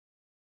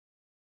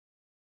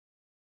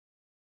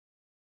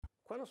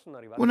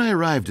When I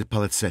arrived at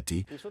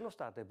Palazzetti,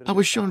 I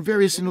was shown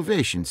various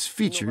innovations,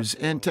 features,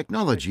 and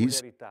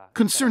technologies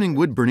concerning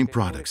wood-burning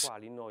products,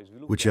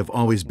 which have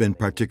always been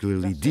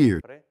particularly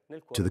dear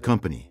to the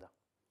company.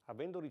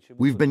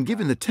 We've been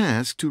given the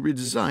task to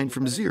redesign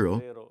from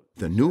zero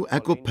the new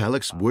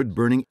Ecopalex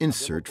wood-burning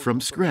insert from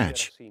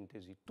scratch.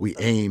 We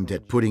aimed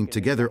at putting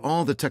together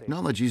all the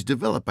technologies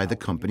developed by the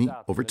company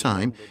over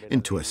time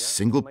into a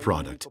single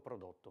product.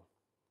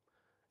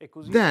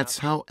 That's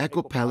how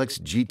Ecopalex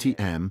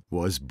GTM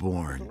was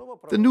born.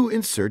 The new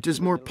insert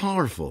is more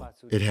powerful,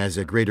 it has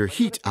a greater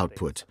heat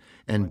output,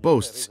 and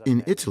boasts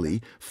in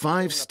Italy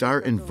 5-star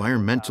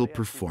environmental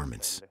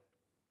performance.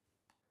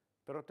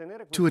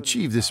 To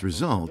achieve this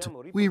result,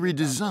 we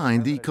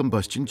redesigned the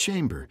combustion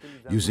chamber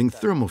using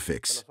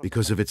thermofix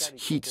because of its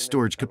heat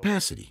storage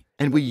capacity,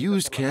 and we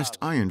used cast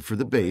iron for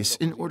the base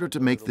in order to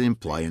make the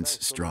appliance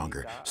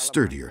stronger,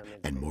 sturdier,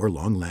 and more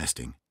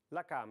long-lasting.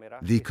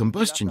 The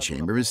combustion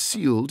chamber is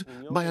sealed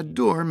by a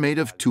door made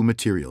of two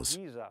materials,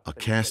 a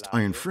cast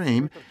iron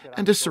frame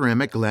and a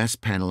ceramic glass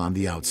panel on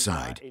the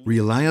outside.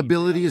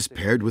 Reliability is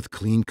paired with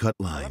clean-cut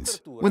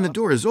lines. When the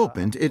door is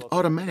opened, it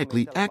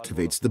automatically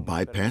activates the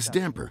bypass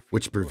damper,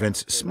 which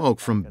prevents smoke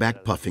from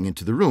back-puffing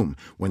into the room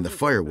when the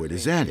firewood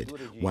is added,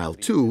 while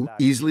two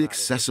easily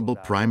accessible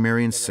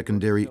primary and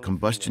secondary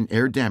combustion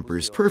air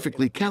dampers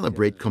perfectly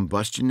calibrate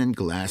combustion and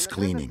glass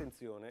cleaning.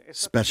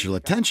 Special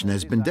attention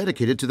has been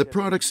dedicated to the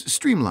product's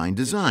streamlined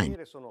design.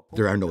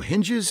 There are no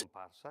hinges,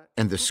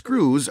 and the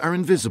screws are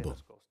invisible.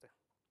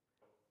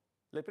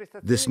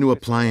 This new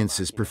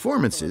appliance's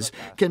performances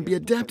can be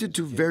adapted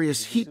to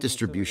various heat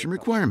distribution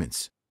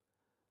requirements.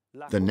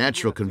 The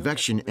natural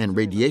convection and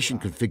radiation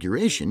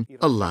configuration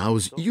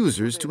allows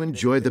users to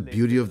enjoy the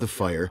beauty of the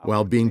fire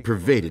while being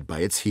pervaded by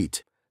its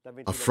heat.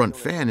 A front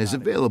fan is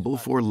available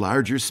for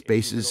larger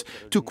spaces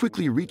to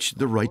quickly reach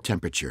the right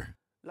temperature.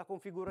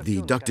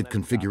 The ducted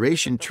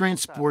configuration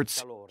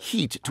transports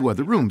heat to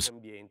other rooms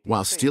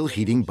while still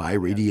heating by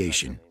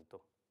radiation.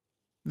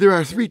 There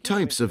are 3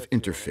 types of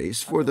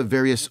interface for the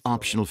various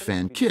optional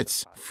fan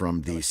kits,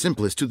 from the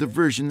simplest to the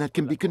version that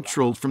can be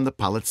controlled from the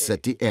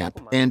Palazzetti app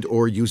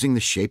and/or using the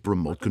Shape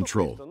remote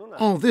control.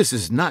 All this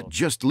is not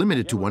just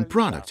limited to one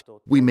product.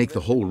 We make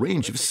the whole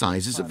range of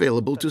sizes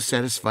available to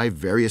satisfy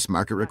various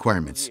market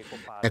requirements.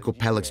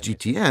 Ecopalex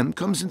GTM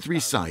comes in 3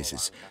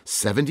 sizes,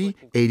 70,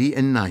 80,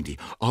 and 90,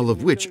 all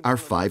of which are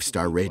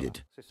 5-star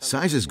rated.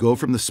 Sizes go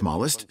from the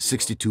smallest,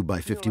 62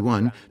 by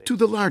 51, to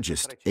the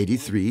largest,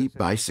 83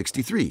 by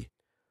 63.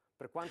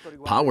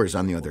 Powers,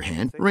 on the other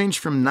hand, range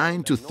from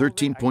 9 to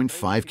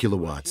 13.5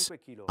 kilowatts.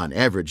 On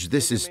average,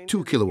 this is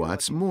 2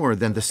 kilowatts more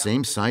than the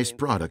same size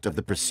product of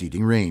the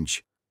preceding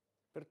range.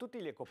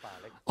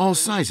 All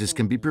sizes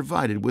can be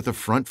provided with a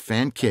front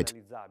fan kit,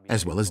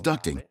 as well as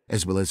ducting,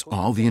 as well as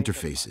all the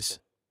interfaces.